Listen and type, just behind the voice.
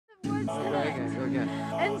Go again.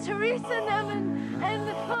 And Teresa Nemeth and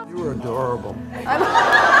the club. You were adorable.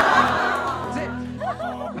 That's it.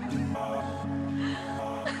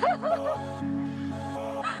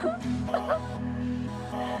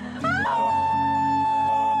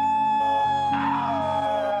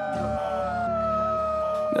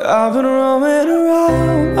 I've been roaming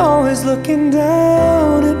around, always looking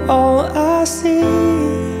down at all I see.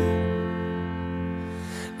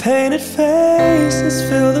 Painted faces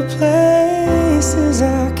fill the places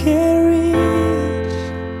I can't reach.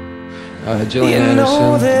 Gillian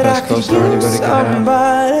Anderson, the best co-star anybody could have.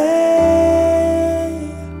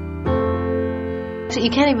 So you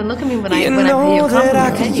can't even look at me when I pay you a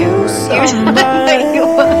compliment, can you?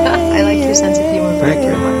 I like your sense of humor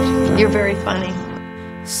very much. You're very funny.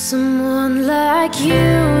 Someone like you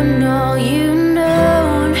know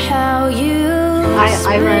and how you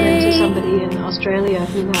I ran into somebody in Australia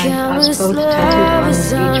who had us both tattooed on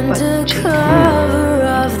his beach butt.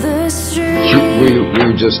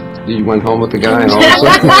 You went home with the guy and all of a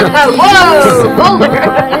sudden? Whoa! Mulder!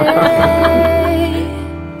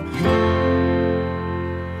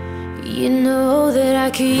 You know that I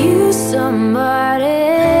could use somebody,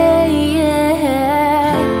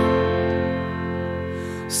 yeah.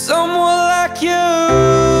 Someone like you.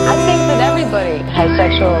 I think that everybody has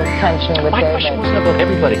sexual tension with My David. question wasn't about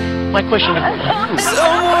everybody. My question is...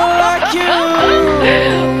 Someone like you.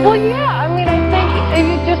 Well, yeah, I mean, I think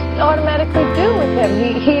you just automatically do with him.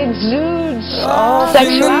 He exudes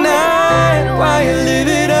sexuality. Night, while you live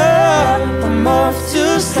it up, I'm off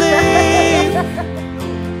to sleep.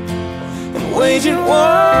 I'm waging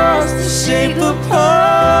wars to shape a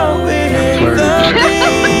poem within the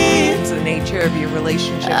beat. The nature of your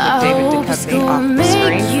relationship with David Duchovny off the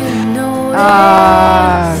screen.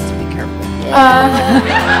 Be careful.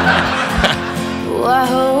 Oh, I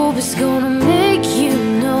hope it's gonna make you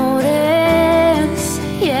notice,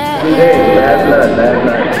 yeah.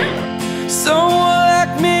 Someone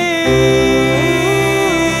like me.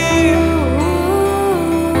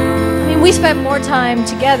 I mean, we spent more time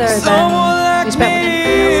together than we spent with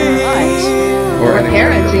anything else in our lives. Or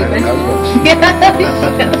parents, even.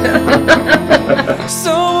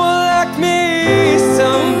 Someone like me,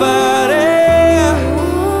 somebody.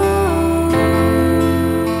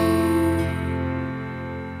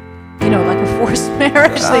 You know, like a forced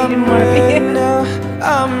marriage that you didn't want to be in.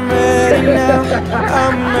 I'm ready now,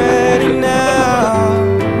 I'm ready now.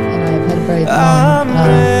 And I've had a very long,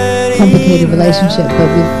 complicated relationship, but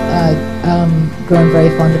we've grown very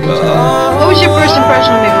fond of each other. What was your first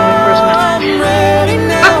impression of me when we first met?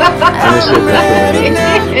 Honestly,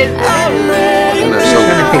 She's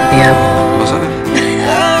gonna pick me up.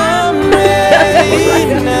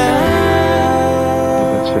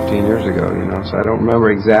 That's 15 years ago, you know, so I don't remember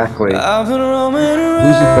exactly. I've been roaming around.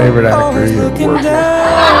 Who's your favorite actor you've worked with?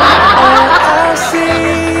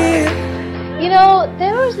 You know,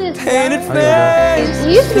 there was this Painted young face.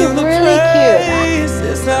 he used to be really cute.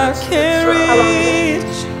 I can't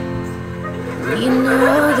reach. You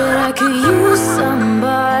know that I could use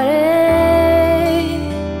somebody.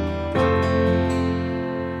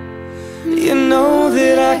 You know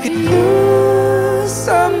that I could use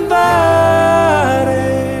somebody.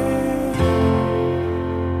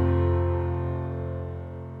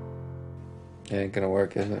 It ain't gonna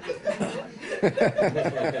work, is it?